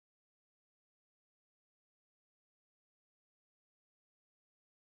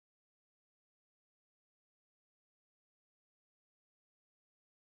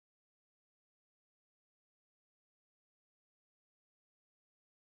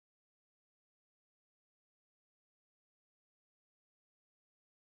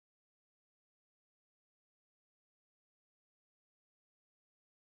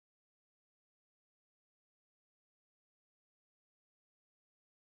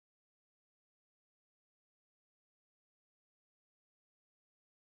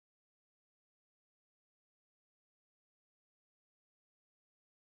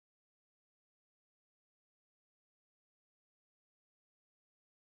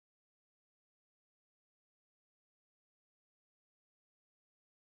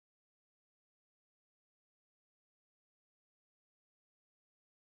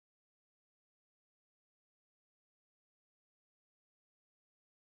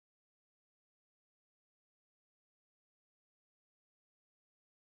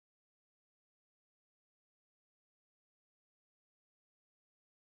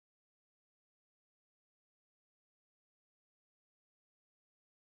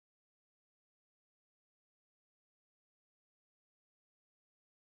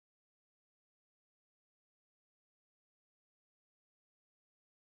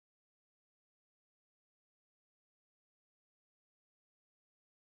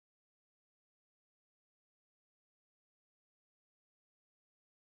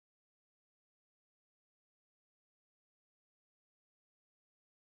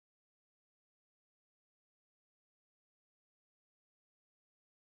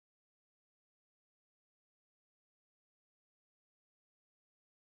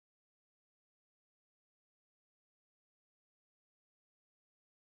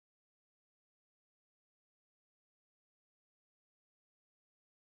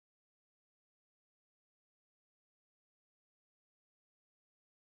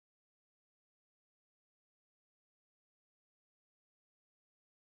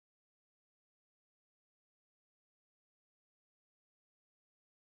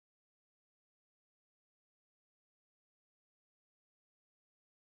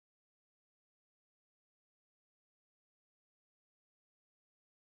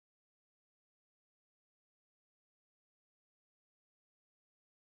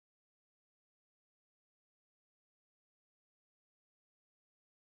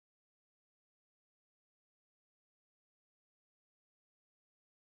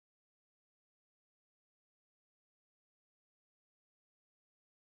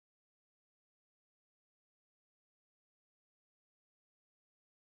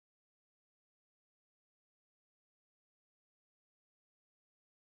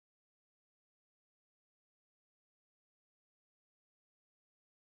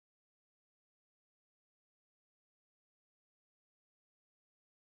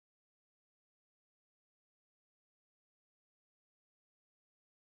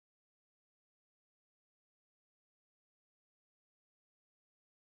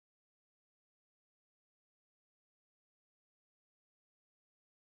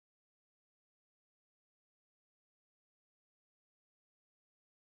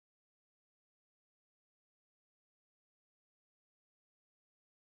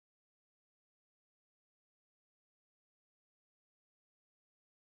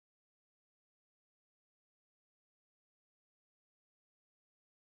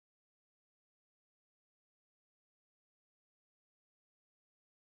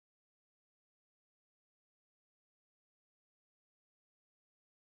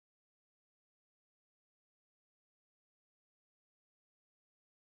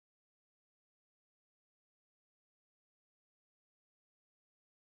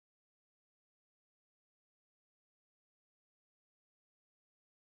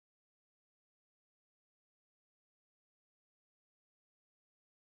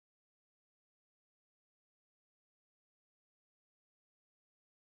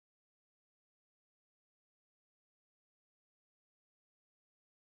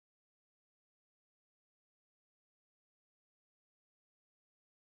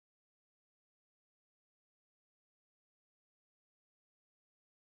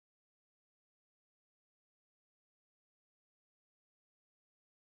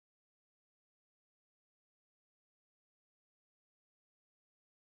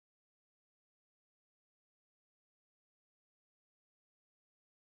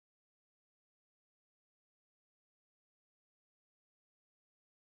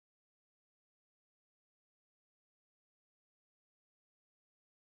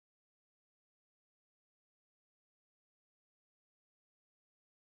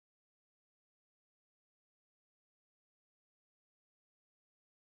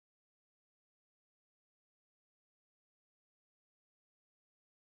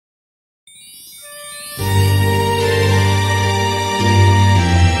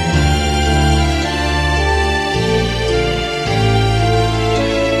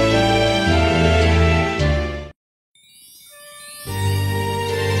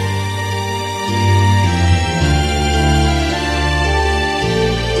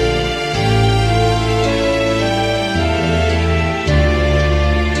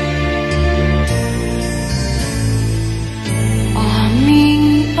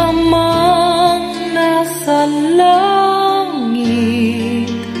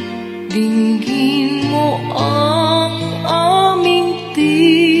Dinggin mo ang aming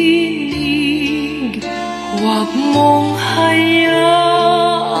tinig, huwag mong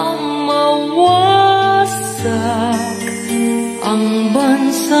hayaang mawasak ang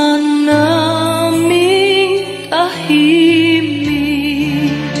bansa naming tahimik.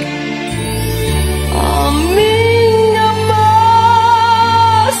 Aming Ama,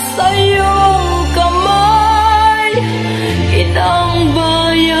 sa iyong kamay, inang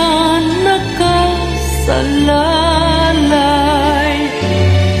bayan nakasalalay.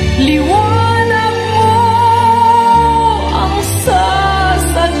 Liwanag mo ang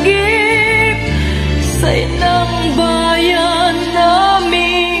sasagip sa inang bayan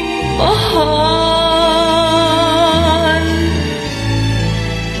naming mahal.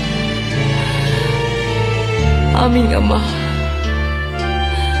 Aming Ama,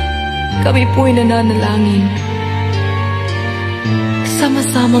 kami po'y nananalangin,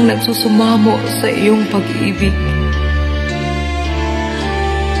 sama-samang nagsusumamo sa iyong pag-ibig.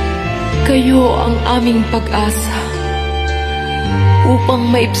 Kayo ang aming pag-asa upang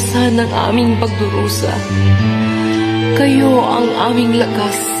maibsan ang aming pagdurusa. Kayo ang aming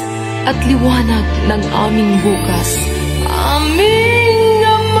lakas at liwanag ng aming bukas. Aming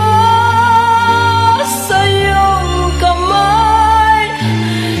Ama, sa iyong kamay,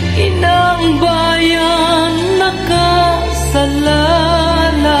 inang bayan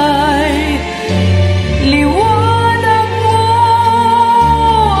nakasalalay. Liwanag mo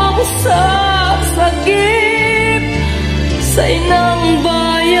ang sasagip sa inang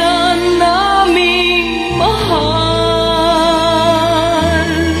bayan naming mahal.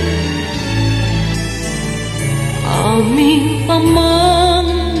 Aming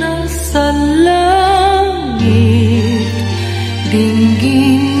Amang nasa langit,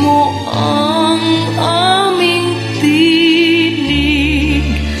 dinggin mo ang aming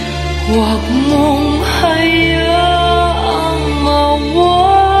tinig, huwag mong hayaang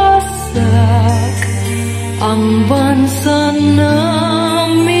mawasak ang bansa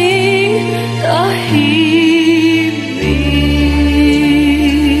naming tahimik.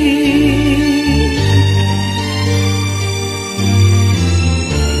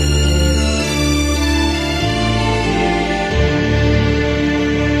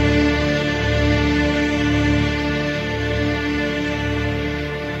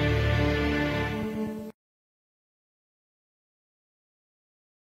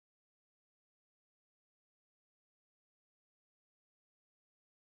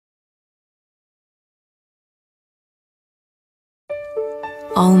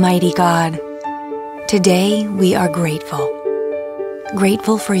 Almighty God, today we are grateful.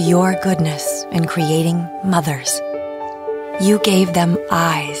 Grateful for your goodness in creating mothers. You gave them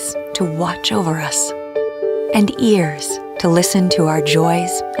eyes to watch over us and ears to listen to our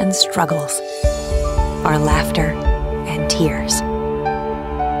joys and struggles, our laughter and tears.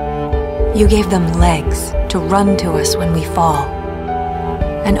 You gave them legs to run to us when we fall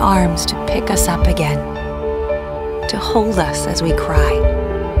and arms to pick us up again, to hold us as we cry,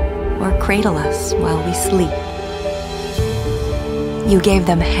 or cradle us while we sleep. You gave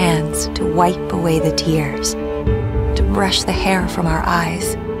them hands to wipe away the tears, to brush the hair from our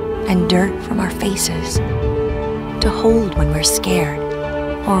eyes and dirt from our faces, to hold when we're scared,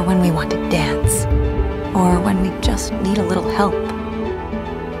 or when we want to dance, or when we just need a little help.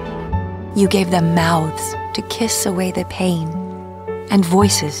 You gave them mouths to kiss away the pain, and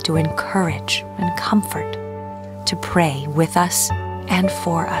voices to encourage and comfort, to pray with us and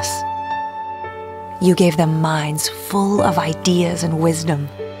for us. You gave them minds full of ideas and wisdom,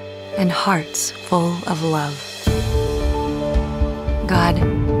 and hearts full of love. God,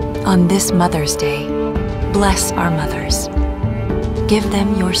 on this Mother's Day, bless our mothers. Give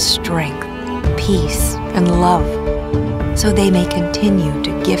them your strength, peace, and love, so they may continue to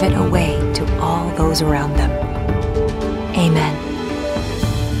give it away to all those around them. Amen.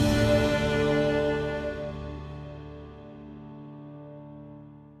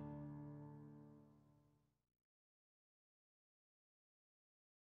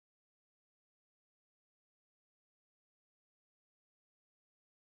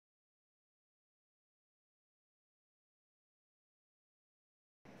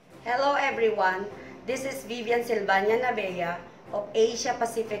 Hello everyone, this is NAZARENO-NAVEA of Asia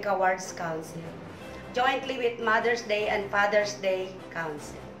Pacific Awards Council, jointly with Mother's Day and Father's Day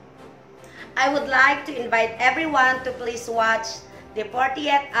Council. I would like to invite everyone to please watch the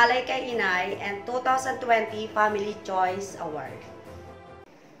 40th ALAY KAY INAY and 2020 Family Choice Award.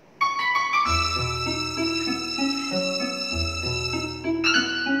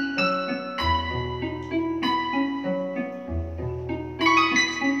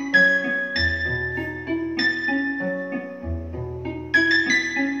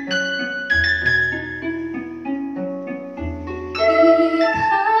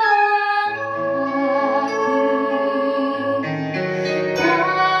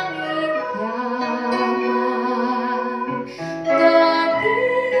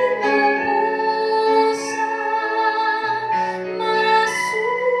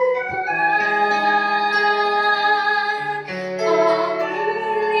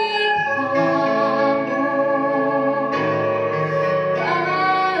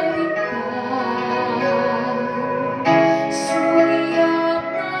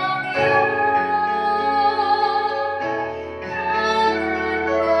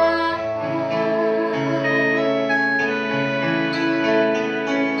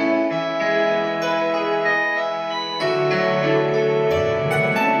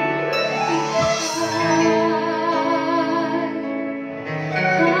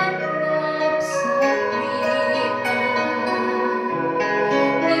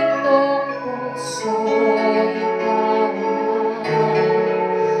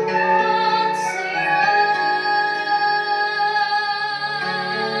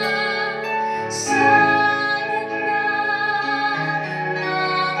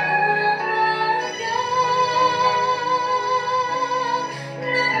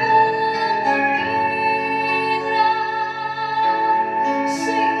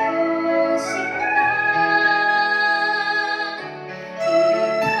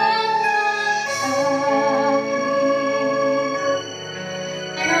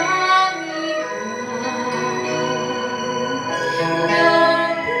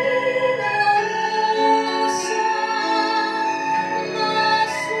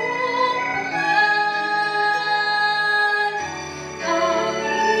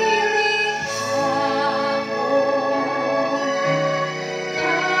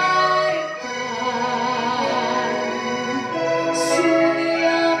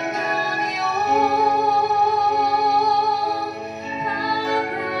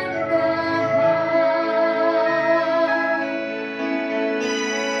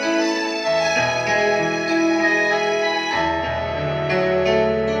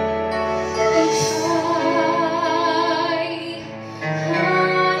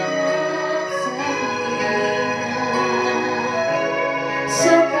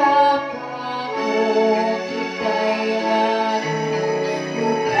 sa kapwa ko ika'y hahubad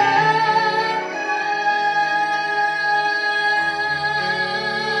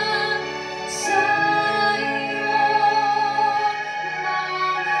sa iyong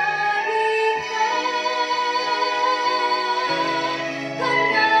mga likha.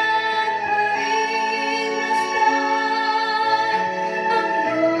 Hanggang muling masdan ang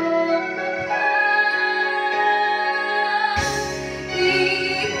iyong mukha.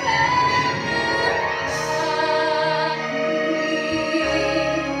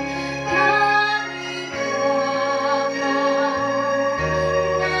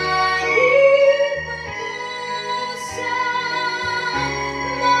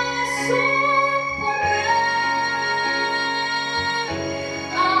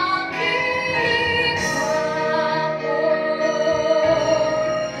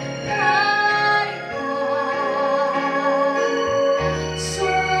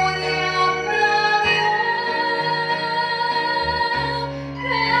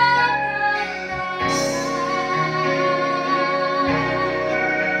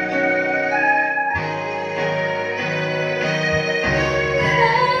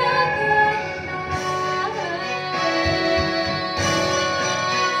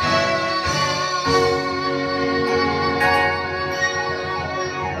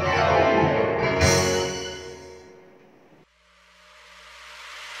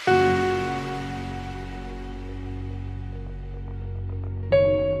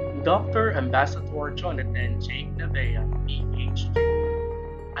 Dr. Ambassador Jonathan J. Navea, PhD,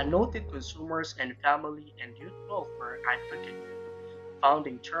 a noted consumers and family and youth welfare advocate,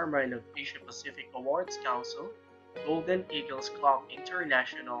 founding chairman of Asia Pacific Awards Council, Golden Eagles Club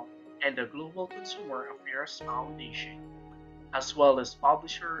International, and the Global Consumer Affairs Foundation, as well as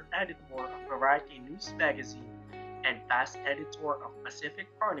publisher, editor of Variety News Magazine, and past editor of Pacific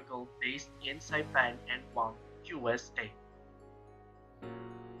Chronicle based in Saipan and Guam, USA.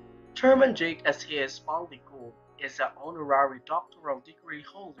 Chairman Jake, as he is fondly called, is an honorary doctoral degree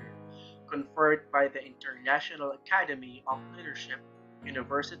holder conferred by the International Academy of Leadership,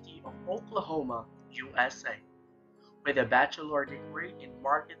 University of Oklahoma, USA, with a bachelor degree in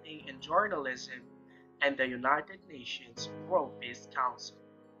marketing and journalism and the United Nations World Peace Council.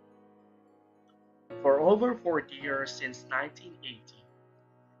 For over 40 years since 1980,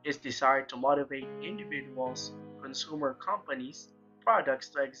 his desire to motivate individuals, consumer companies, products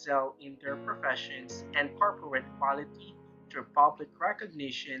to excel in their professions and corporate quality through public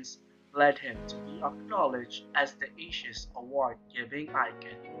recognitions led him to be acknowledged as the Asia's award-giving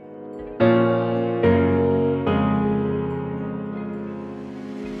icon.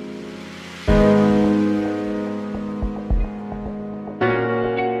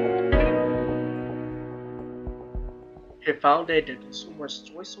 He founded the Consumers'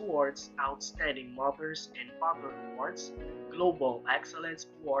 Choice Awards, Outstanding Mothers and Father Awards, Global Excellence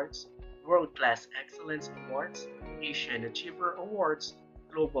Awards, World Class Excellence Awards, Asian Achiever Awards,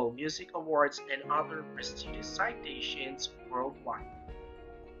 Global Music Awards, and other prestigious citations worldwide.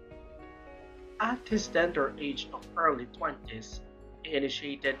 At his tender age of early 20s, he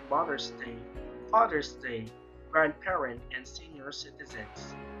initiated Mother's Day, Father's Day, grandparent and senior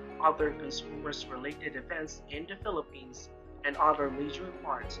citizens, other consumers-related events in the Philippines and other major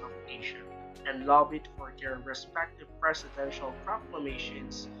parts of Asia, and lobbied for their respective presidential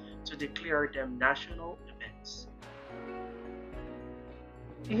proclamations to declare them national events.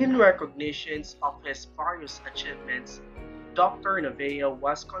 In recognitions of his various achievements, Dr. Navea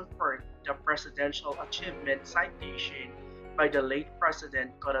was conferred the Presidential Achievement Citation by the late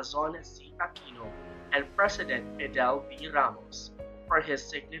President Corazon C. Aquino and President Fidel V. Ramos for his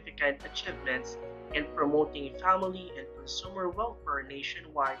significant achievements in promoting family and consumer welfare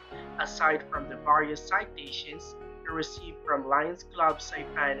nationwide, aside from the various citations he received from Lions Club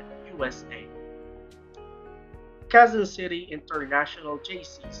Saipan, USA. Quezon City International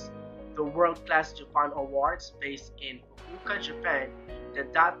JCs, the World Class Japan Awards based in Fukuoka, Japan, the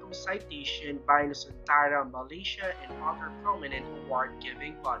Datu Citation by Nusantara, Malaysia, and other prominent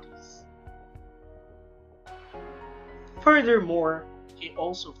award-giving bodies. Furthermore, he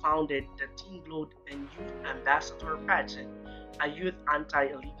also founded the Teen Gloat and Youth Ambassador Pageant, a youth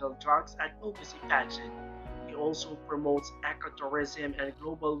anti-illegal drugs advocacy pageant. He also promotes ecotourism and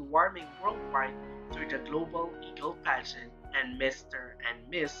global warming worldwide through the Global Eagle Pageant and Mr. and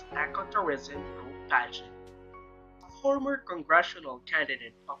Miss Ecotourism Group Pageant. Former congressional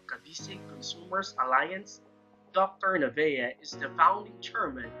candidate of Cavite Consumers Alliance, Dr. Navea is the founding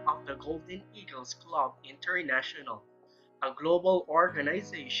chairman of the Golden Eagles Club International, a global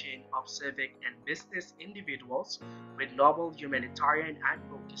organization of civic and business individuals with noble humanitarian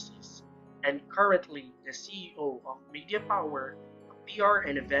advocacies, and currently the CEO of MediaPower, a PR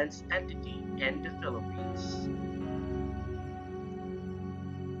and events entity in the Philippines.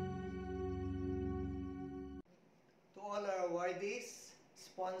 To all our awardees,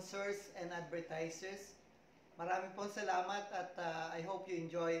 sponsors, and advertisers, marami pong salamat at I hope you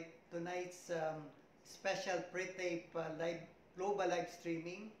enjoy tonight's special pre-tape global live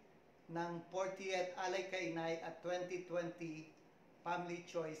streaming ng 40th Alay Kay Inay at 2020 Family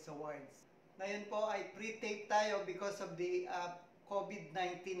Choice Awards. Ngayon po ay pre-tape tayo because of the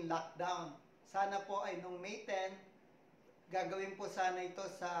COVID-19 lockdown. Sana po ay nung May 10, gagawin po sana ito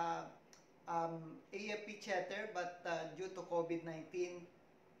sa AFP Theater, but due to COVID-19,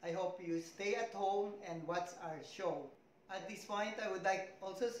 I hope you stay at home and watch our show. At this point, I would like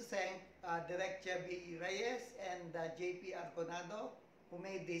also to thank Direct Jebby Reyes and JP Arconado who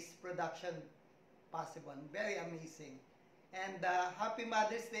made this production possible. Very amazing. And Happy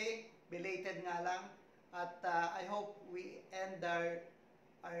Mother's Day, belated nga lang. At I hope we end our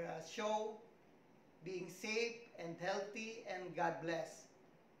show being safe and healthy, and God bless.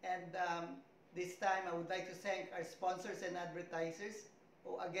 And this time, I would like to thank our sponsors and advertisers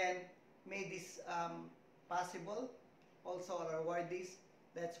who again made this possible. Also our awardees.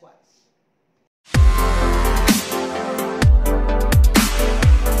 Let's watch.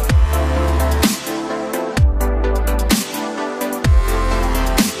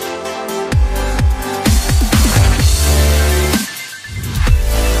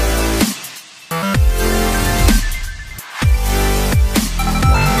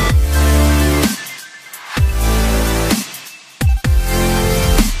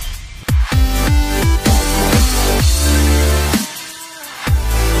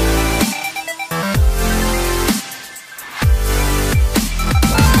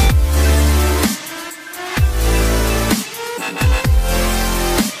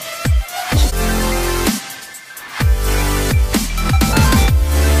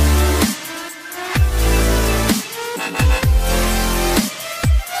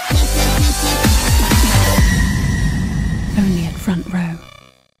 Only at front row.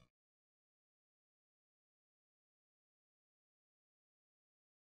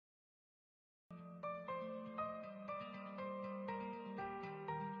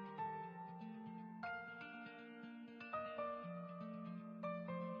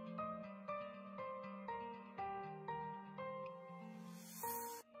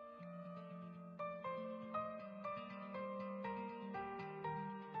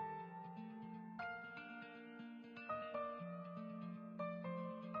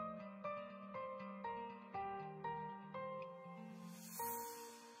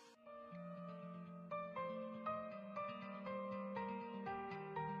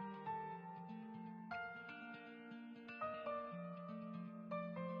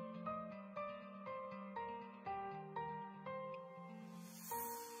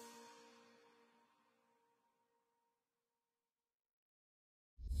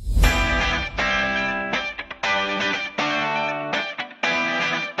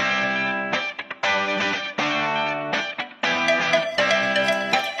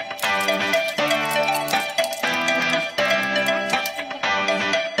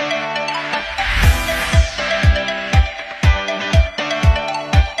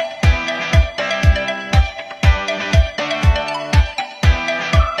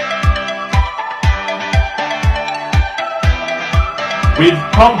 with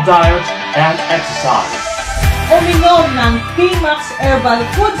prompt diet and exercise. Uminom ng P-Max Herbal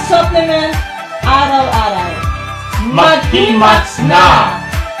Food Supplement araw-araw. Mag-P-Max na!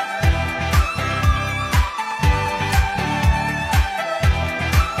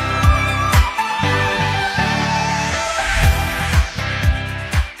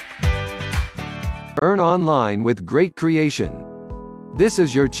 Earn online with great creation. This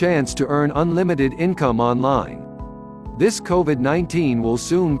is your chance to earn unlimited income online. This COVID-19 will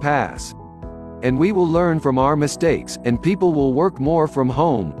soon pass. And we will learn from our mistakes, and people will work more from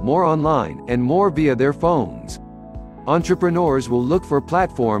home, more online, and more via their phones. Entrepreneurs will look for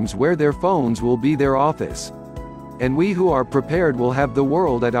platforms where their phones will be their office. And we who are prepared will have the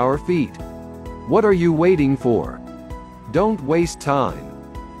world at our feet. What are you waiting for? Don't waste time.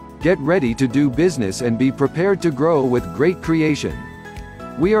 Get ready to do business and be prepared to grow with great creation.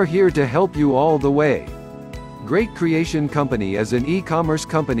 We are here to help you all the way. Great Creation Company is an e-commerce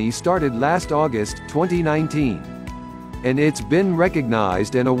company started last August 2019. And it's been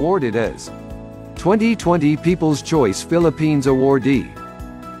recognized and awarded as 2020 People's Choice Philippines Awardee,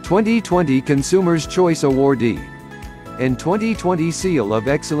 2020 Consumers' Choice Awardee, and 2020 Seal of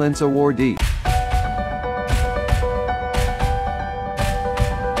Excellence awardee.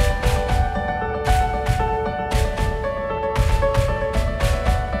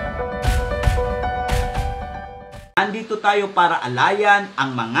 Andito tayo para alayan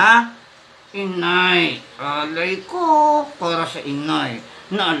ang mga inay. Alay ko para sa inay.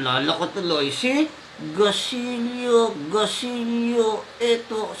 Naalala ko tuloy si Gasilio.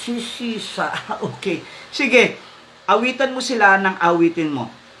 Ito si Sisa. Okay. Sige. Awitan mo sila ng awitin mo.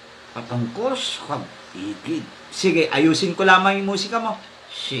 Patungkol sa pag-ibig. Sige. Ayusin ko lamang yung musika mo.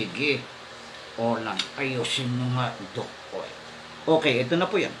 Sige. O lang. Ayusin mo nga ito. Okay. Ito na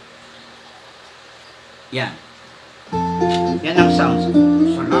po yan. Yan. Yan ang sounds.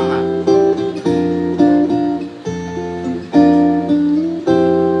 Salamat.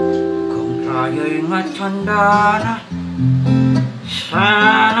 Kung tayo'y matanda na,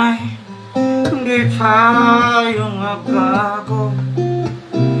 sana'y hindi tayo magbago.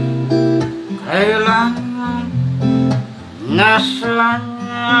 Kailangan nasaan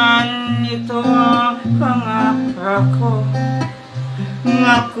ito ang pangarap ko.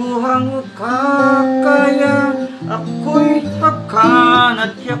 Nakuha mo ka kaya ako'y hakan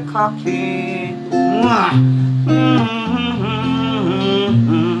at yakapin.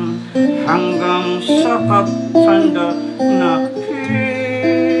 Hanggang sa pagtanda natin.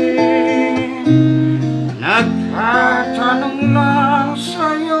 Nagtatanong lang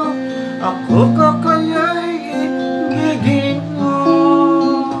sa'yo, ako ka kaya'y ibigin mo.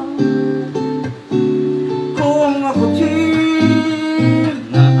 Kung ako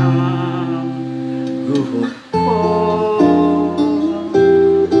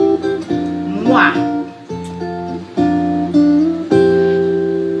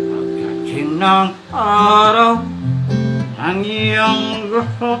ng araw ang iyong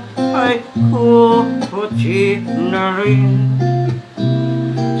guhok ay kuputi na rin.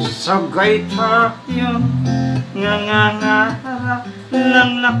 Sabay tayong nangangarap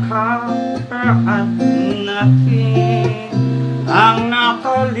ng nakaraan natin. Ang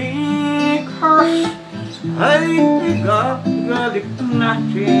nakalikas ay igagalit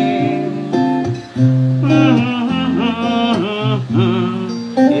natin.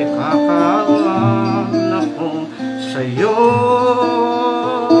 Ikakala ko sa'yo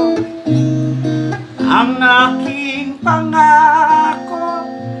ang aking pangako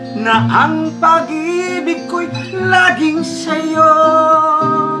na ang pag-ibig ko'y laging sa'yo.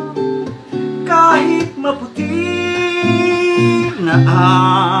 Kahit maputi na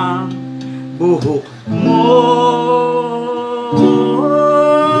ang buhok mo.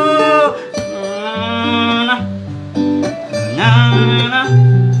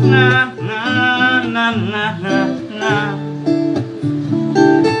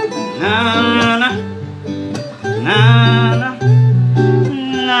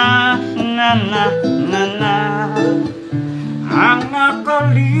 Ang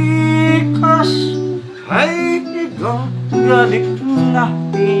nakalikas ay igagalit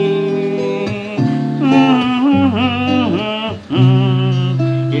natin.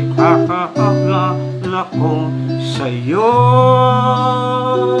 Ikakaalala ko sa'yo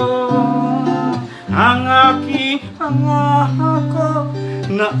ang aking pangako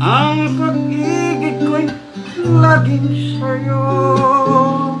na ang pag-ibig ko'y laging sa'yo.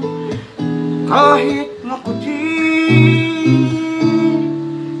 Kahit makuti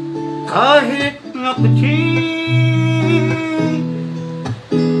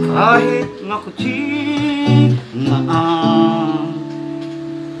na ang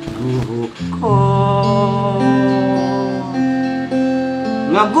buhok ko.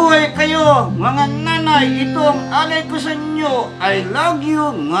 Mabuhay kayo, mga nanay. Itong alay ko sa inyo. I love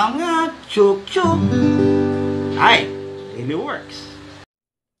you, mga chuk-chuk. Ay, really works.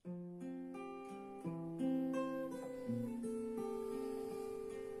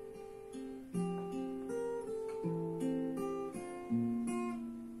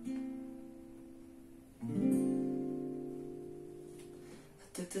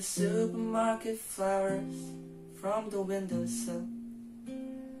 Took the supermarket flowers from the windowsill.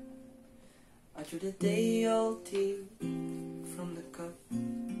 I drew the day-old tea from the cup.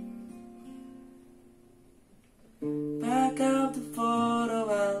 Back out the photo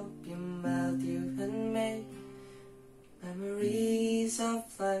album that you had made. Memories of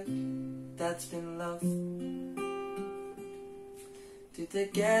life that's been loved. To the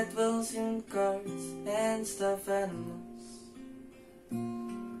get-wells in cars and stuffed animals.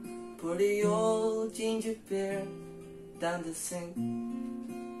 Pour the old ginger beer down the sink.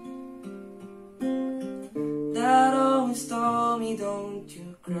 Dad always told me don't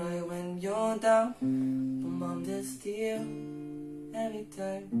you cry when you're down, but Mom this still every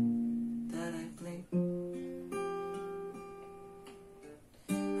time that I blink.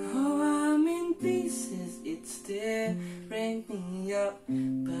 Oh, I'm in pieces, it's tearing me up,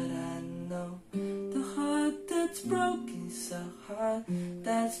 but I know the heart that's broken is a heart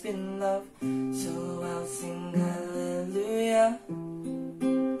that's been loved. So I'll sing hallelujah.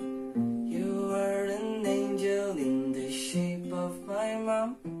 You were an angel in the shape of my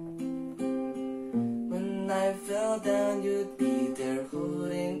mom. When I fell down, you'd be there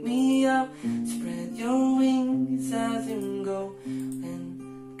holding me up. Spread your wings as you go.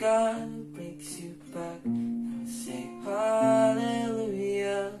 When God brings you back, and say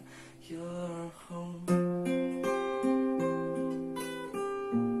hallelujah, you're home.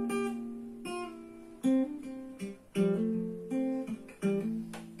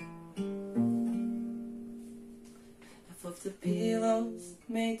 Of the pillows,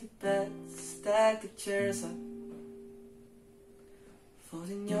 made the bed, stack the chairs up,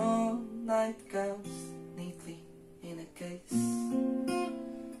 folding your nightgowns neatly in a case.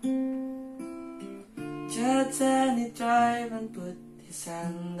 Just let it drive and put his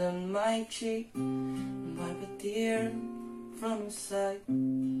hand on my cheek and wipe a tear from the side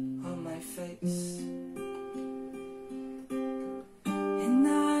of my face. And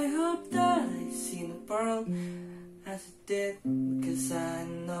I hope that I see the pearl as it did, because I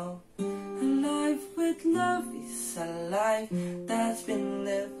know a life with love is a life that's been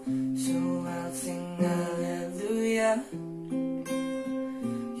lived. So I'll sing hallelujah.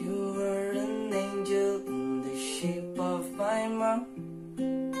 You were an angel in the shape of my mom.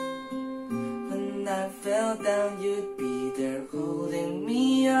 When I fell down, you'd be there holding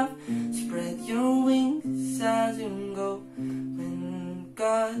me up. Spread your wings as you go. When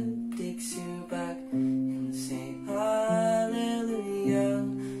God takes you back, and say hallelujah,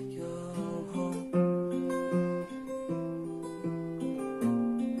 you're home.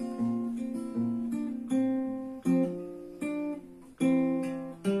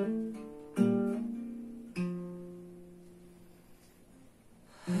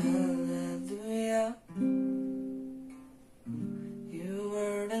 Hallelujah. You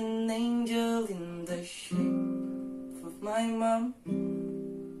were an angel in the shape of my mom.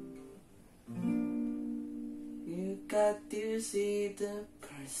 You got to see the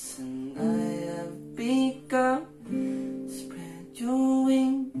person I have become. Spread your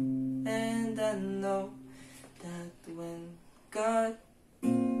wings, and I know that when God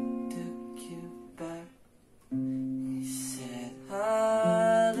took you back, He said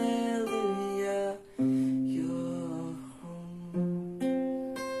hallelujah, you're home.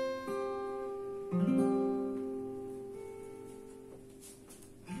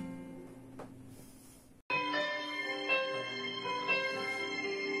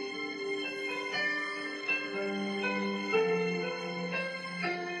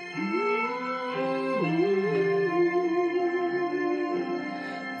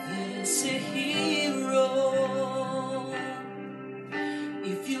 There's a hero.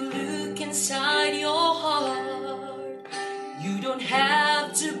 If you look inside your heart, you don't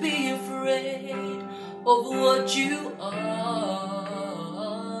have to be afraid of what you are.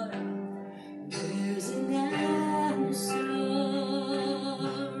 There's an answer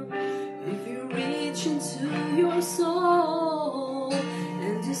if you reach into your soul,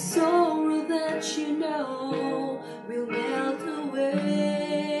 and the sorrow that you know will melt away.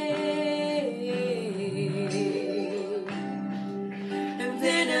 And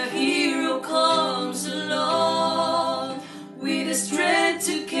then a hero comes along with the strength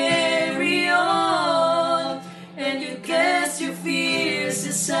to carry on, and you cast your fears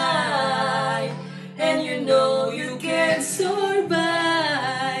aside, and you know you can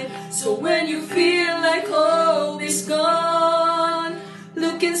survive. So when you feel like hope is gone,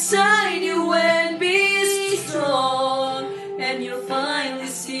 look inside you and be strong, and you'll finally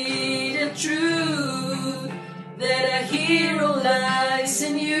see the truth, that a hero lies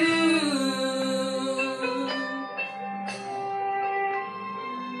in you.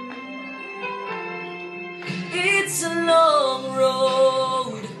 It's a long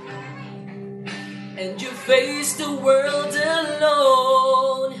road, and you face the world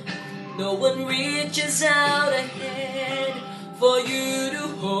alone. No one reaches out a hand for you to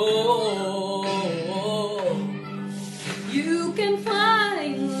hold. You can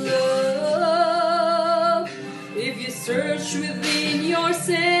find love if you search within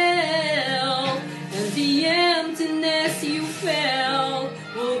yourself, and the emptiness you felt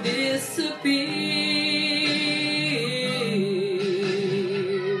will disappear.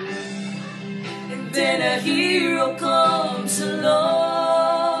 And then a hero comes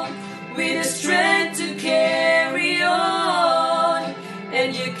along with the strength to carry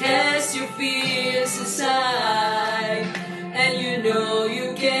know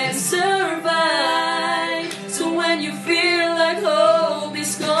you can survive. So when you feel like hope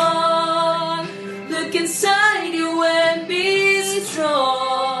is gone, look inside you and be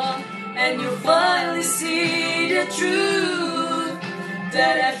strong, and you'll finally see the truth,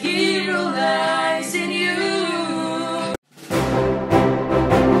 that a hero lies in you.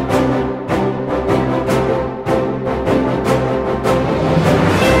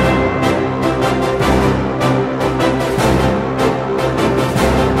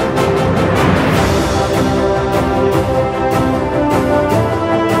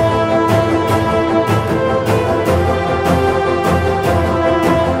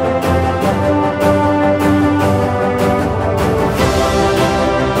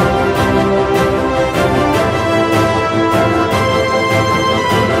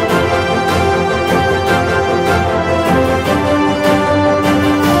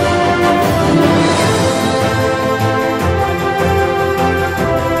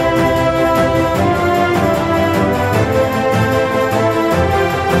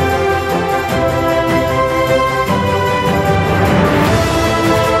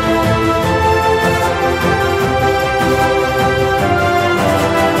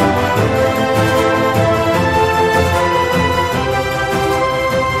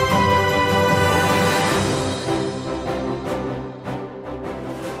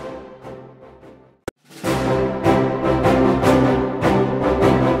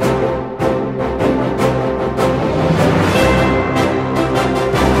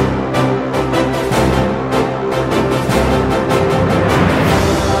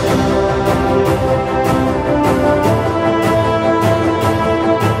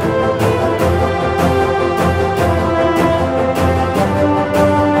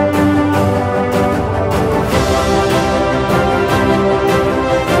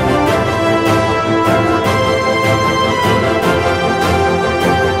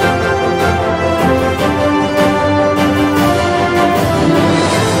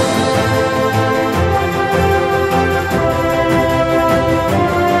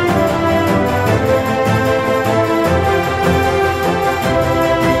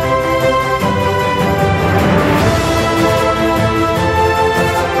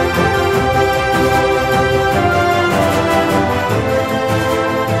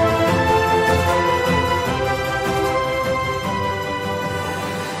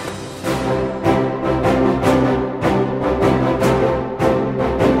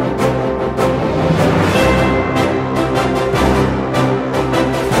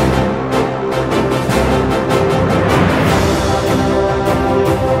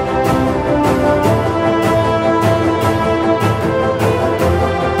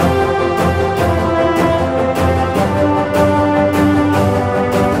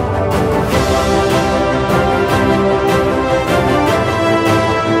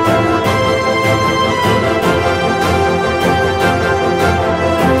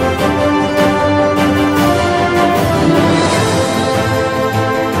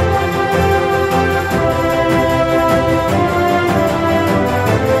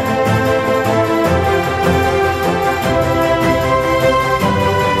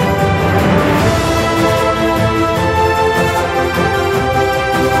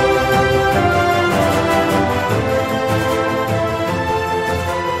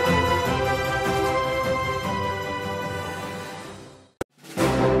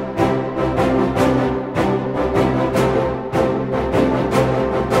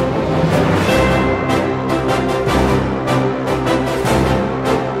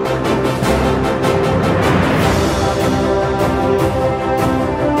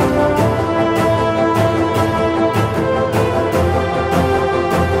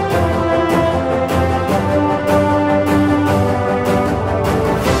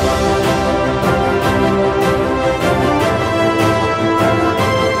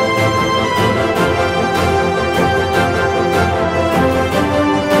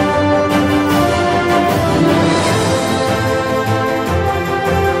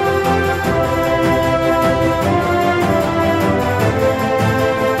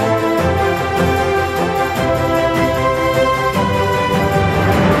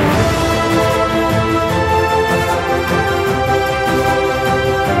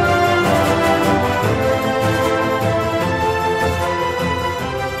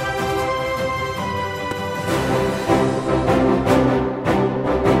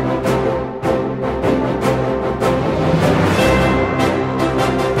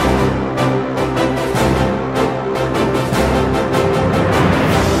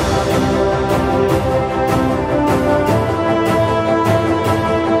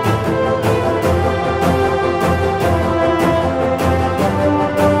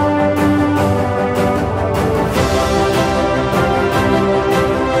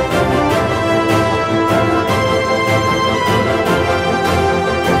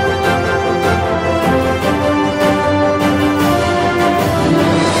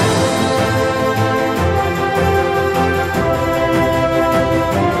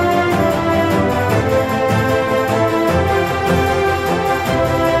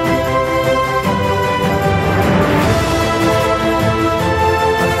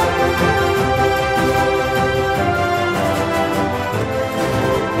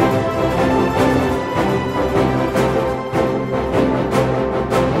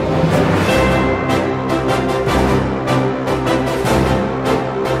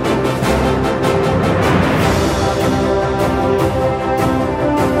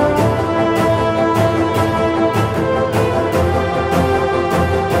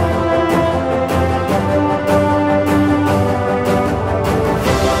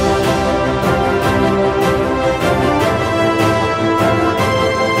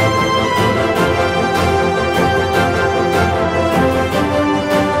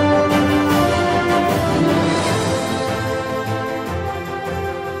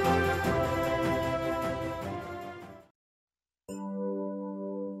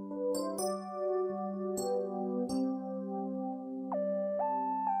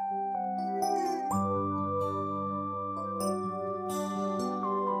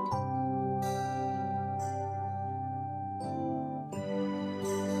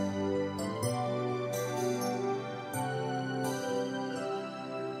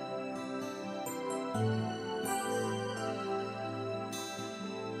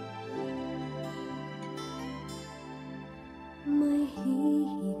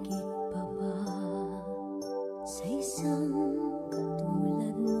 hihigit pa ba sa isang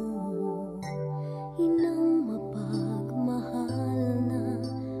katulad mo, inang mapagmahal na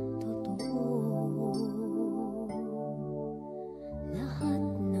totoo? Lahat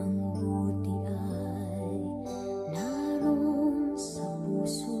ng buti ay naroon sa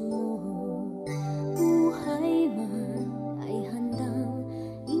puso mo, buhay man ay handang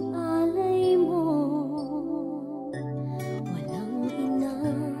ialay mo. Walang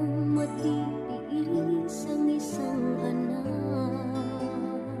inang matiis ang isang anak.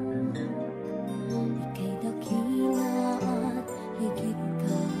 Ika'y dakila at higit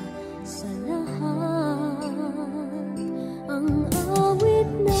ka sa lahat. Ang awit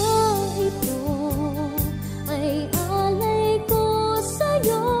na ito ay alay ko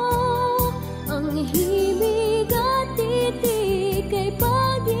sa'yo. Ang himig at titig ay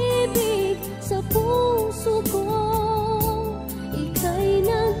pag-ibig sa puso ko. Ika'y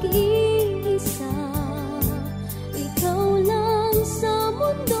nag-iisa, ikaw lang sa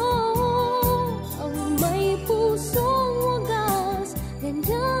mundo. Ang may pusong wagas,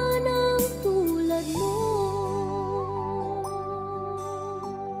 ganda ng tulad mo.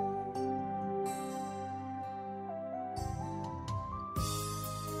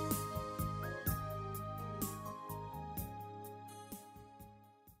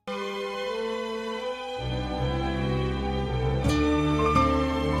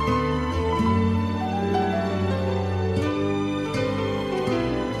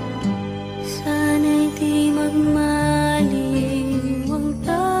 Sana'y di magmaliw ang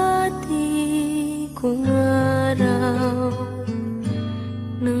dati kong araw,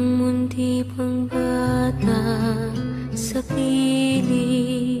 nang munti pang bata sa piling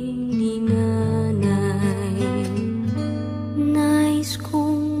ni nanay. Nais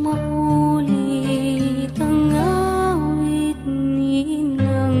kong maulit ang awit ni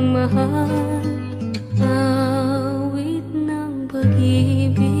Inang mahal, awit ng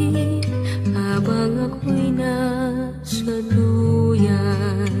pag-ibig habang ako'y nasa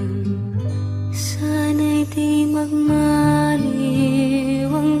duyan. Sana'y di magmaliw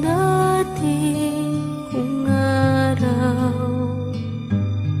ang dating kong araw,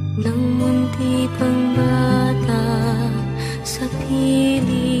 nang munti pang bata sa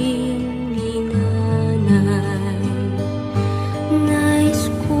piling ni nanay.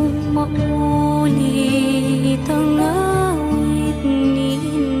 Nais kong maulit ang awit ni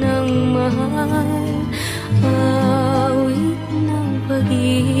Inang mahal, awit ng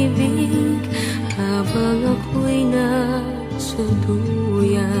pag-ibig habang ako'y nasa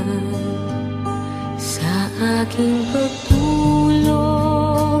duyan. Sa aking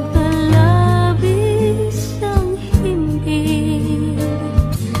pagtulog na labis ang himbing,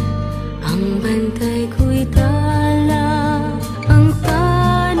 ang bantay ko'y tala, ang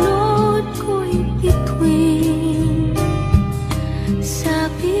tanod ko'y bituin. Sa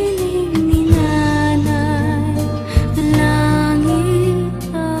piling ni nanay, langit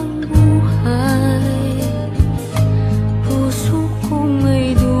ang buhay. Puso kong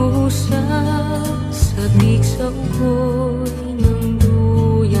may dusa, sabik sa ugoy ng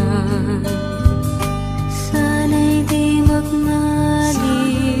duyan. Sana'y di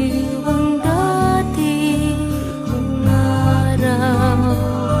magmaliw ang dati kong araw,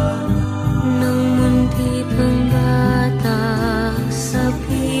 nang munti pang bata sa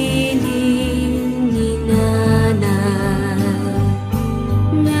piling ni nanay.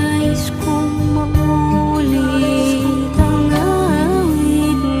 Nais kong maulit ang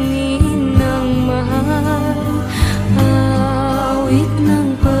awit ni Inang mahal, awit ng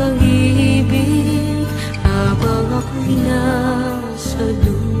pag-ibig habang ako'y nasa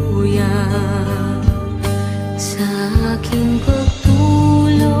duyan. Sa aking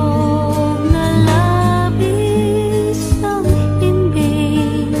pagtulog na labis ang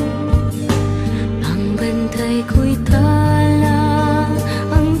himbing, ang bantay ko'y tala,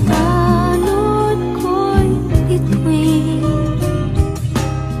 ang tanod ko'y bituin.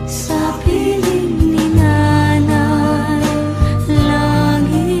 Sa piling ni nanay,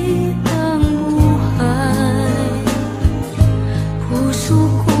 langit ang buhay. Puso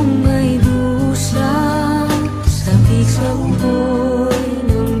kong